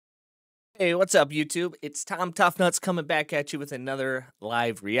Hey, what's up, YouTube? It's TomTuffnuts coming back at you with another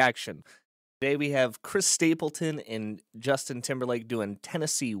live reaction. Today we have Chris Stapleton and Justin Timberlake doing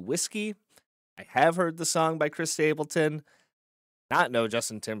Tennessee Whiskey. I have heard the song by Chris Stapleton. Not know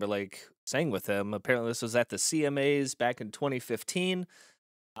Justin Timberlake sang with him. Apparently this was at the CMAs back in 2015.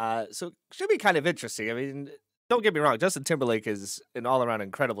 So it should be kind of interesting. I mean, don't get me wrong. Justin Timberlake is an all-around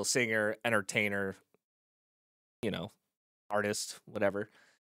incredible singer, entertainer, artist, whatever.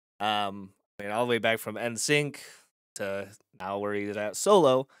 I mean, all the way back from NSYNC to now where he's at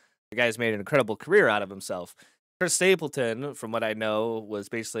solo, the guy's made an incredible career out of himself. Chris Stapleton, from what I know, was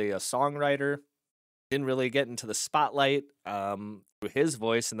basically a songwriter. Didn't really get into the spotlight through his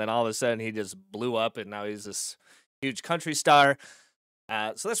voice, and then all of a sudden he just blew up, and now he's this huge country star.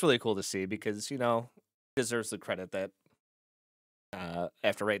 So that's really cool to see because, he deserves the credit that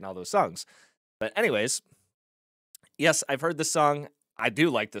after writing all those songs. But anyways, yes, I've heard this song. I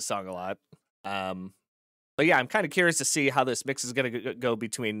do like this song a lot. But yeah, I'm kind of curious to see how this mix is going to go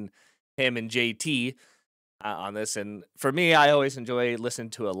between him and JT on this. And for me, I always enjoy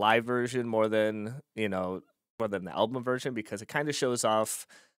listening to a live version more than the album version because it kind of shows off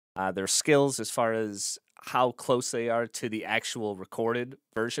their skills as far as how close they are to the actual recorded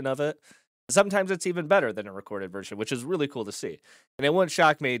version of it. Sometimes it's even better than a recorded version, which is really cool to see. And it wouldn't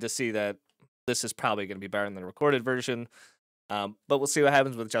shock me to see that this is probably going to be better than the recorded version. But we'll see what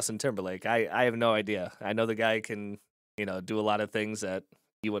happens with Justin Timberlake. I have no idea. I know the guy can, do a lot of things that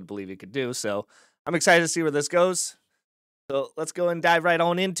you wouldn't believe he could do. So I'm excited to see where this goes. So let's go and dive right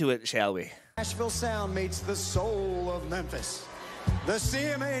on into it, shall we? Nashville sound meets the soul of Memphis. The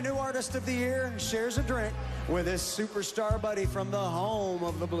CMA New Artist of the Year shares a drink with his superstar buddy from the home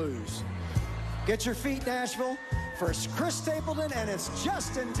of the blues. Get your feet, Nashville, for Chris Stapleton, and it's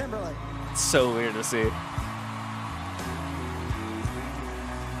Justin Timberlake. It's so weird to see.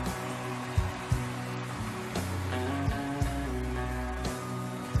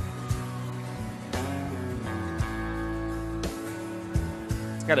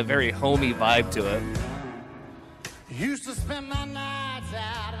 It's got a very homey vibe to it. Used to spend my nights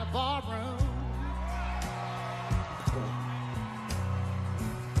out in a barroom.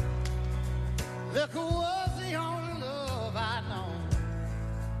 Liquor was the only love I'd known.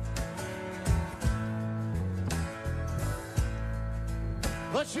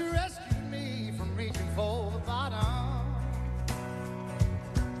 But you rescued me from reaching for the bottom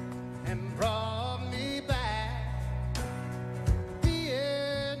and brought me back,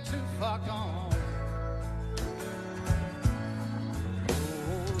 being too far gone.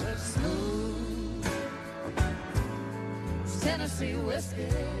 Oh, it's smooth Tennessee whiskey.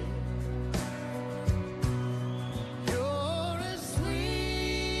 You're as sweet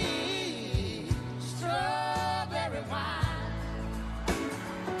strawberry wine.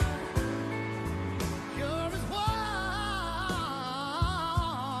 You're as warm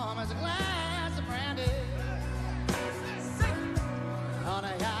as a glass of brandy.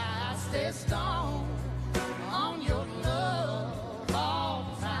 Honey, I stay stoned on your love all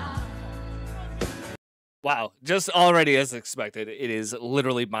the time. Wow, just already as expected, it is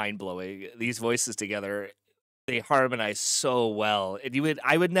literally mind-blowing. These voices together, they harmonize so well. And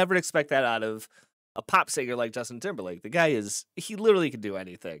I would never expect that out of a pop singer like Justin Timberlake. The guy he literally can do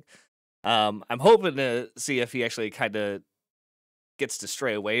anything. I'm hoping to see if he actually kind of gets to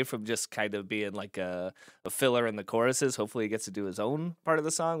stray away from just kind of being like a filler in the choruses. Hopefully he gets to do his own part of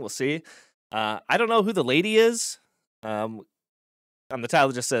the song. We'll see. I don't know who the lady is. On the title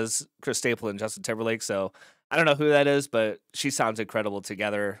it just says Chris Stapleton and Justin Timberlake, so I don't know who that is, but she sounds incredible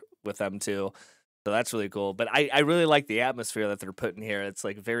together with them too. So that's really cool. But I really like the atmosphere that they're putting here. It's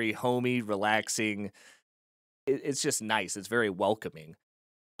like very homey, relaxing. It's just nice. It's very welcoming.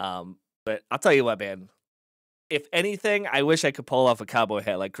 But I'll tell you what, man. If anything, I wish I could pull off a cowboy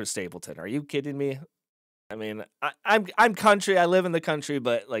hat like Chris Stapleton. Are you kidding me? I mean, I'm country. I live in the country,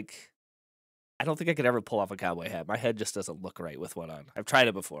 but like, I don't think I could ever pull off a cowboy hat. My head just doesn't look right with one on. I've tried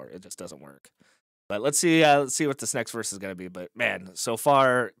it before. It just doesn't work. But let's see what this next verse is going to be. But man, so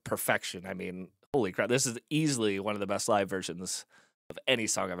far, perfection. I mean, holy crap. This is easily one of the best live versions of any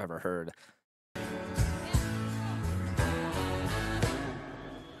song I've ever heard.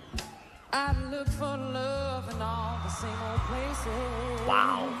 I look for love in all the same old places.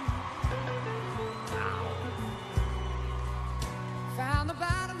 Wow. Found the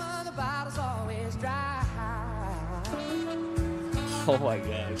bottom of the bottle's always dry. Oh my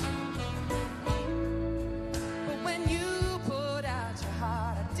gosh. But when you put out your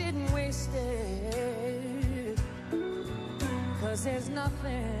heart, I didn't waste it. 'Cause there's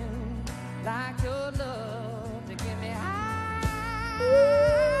nothing like your love to get me high.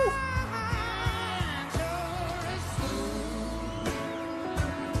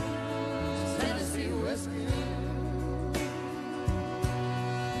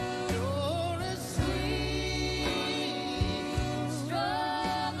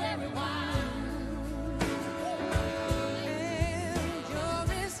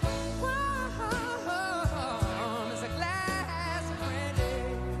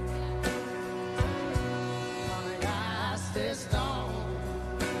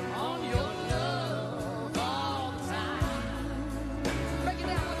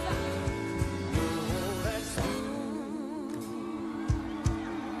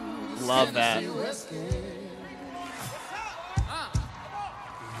 love that. You're as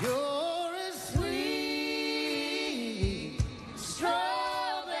sweet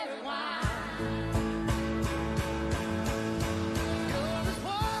strawberry wine. You're as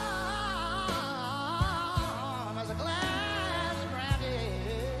warm as a glass of brandy.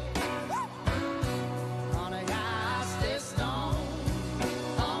 Honey, I stay stoned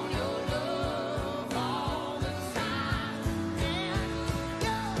on your love all the time. And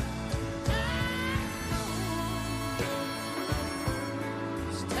you're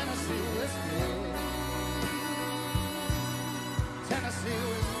it's Tennessee whiskey. Tennessee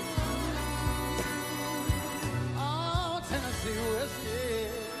whiskey. Oh, Tennessee whiskey.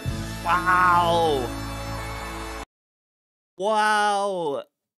 Wow. Wow.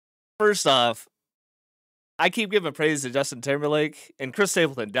 First off, I keep giving praise to Justin Timberlake, and Chris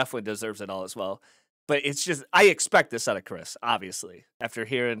Stapleton definitely deserves it all as well. But it's just, I expect this out of Chris, obviously. After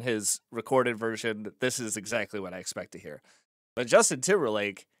hearing his recorded version, this is exactly what I expect to hear. But Justin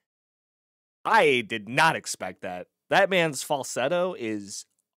Timberlake, I did not expect that. That man's falsetto is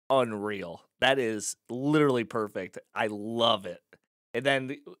unreal. That is literally perfect. I love it. And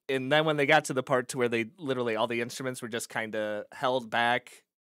then when they got to the part to where they literally all the instruments were just kind of held back,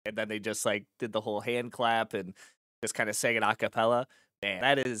 and then they just like did the whole hand clap and just kind of sang it a cappella. Man,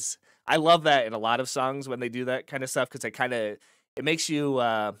 that is, I love that in a lot of songs when they do that kind of stuff, because it makes you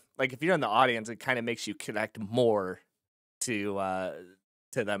like, if you're in the audience, it kind of makes you connect more to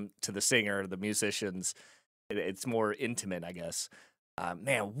them, to the singer, the musicians. It's more intimate, I guess.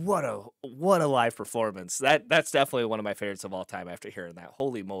 Man, what a live performance. That's definitely one of my favorites of all time after hearing that.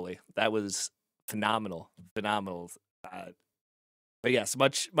 Holy moly. That was phenomenal. But yes,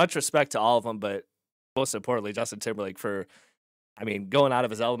 much respect to all of them, but most importantly, Justin Timberlake for, I mean, going out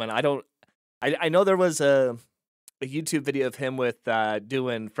of his element. I know there was a YouTube video of him with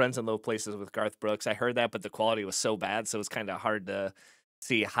doing Friends in Low Places with Garth Brooks. I heard that, but the quality was so bad, so it was kind of hard to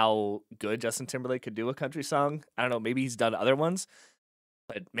see how good Justin Timberlake could do a country song. I don't know, maybe he's done other ones,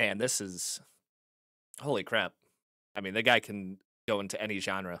 but man, this is, holy crap. I mean, the guy can go into any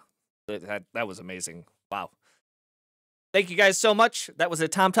genre. That was amazing. Wow. Thank you guys so much. That was a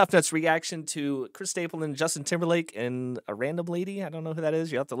TomTuffnuts reaction to Chris Stapleton, Justin Timberlake, and a random lady. I don't know who that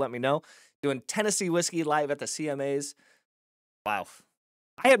is. You'll have to let me know. Doing Tennessee Whiskey live at the CMAs. Wow.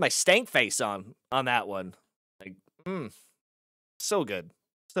 I had my stank face on that one. Like, so good.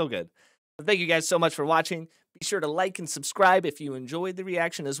 So good. But thank you guys so much for watching. Be sure to like and subscribe if you enjoyed the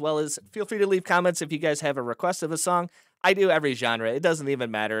reaction, as well as feel free to leave comments if you guys have a request of a song. I do every genre. It doesn't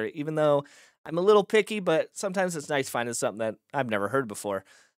even matter, even though I'm a little picky, but sometimes it's nice finding something that I've never heard before.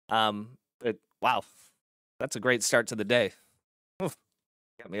 But wow, that's a great start to the day.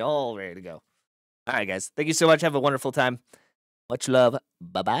 Got me all ready to go. All right, guys. Thank you so much. Have a wonderful time. Much love.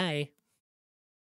 Bye-bye.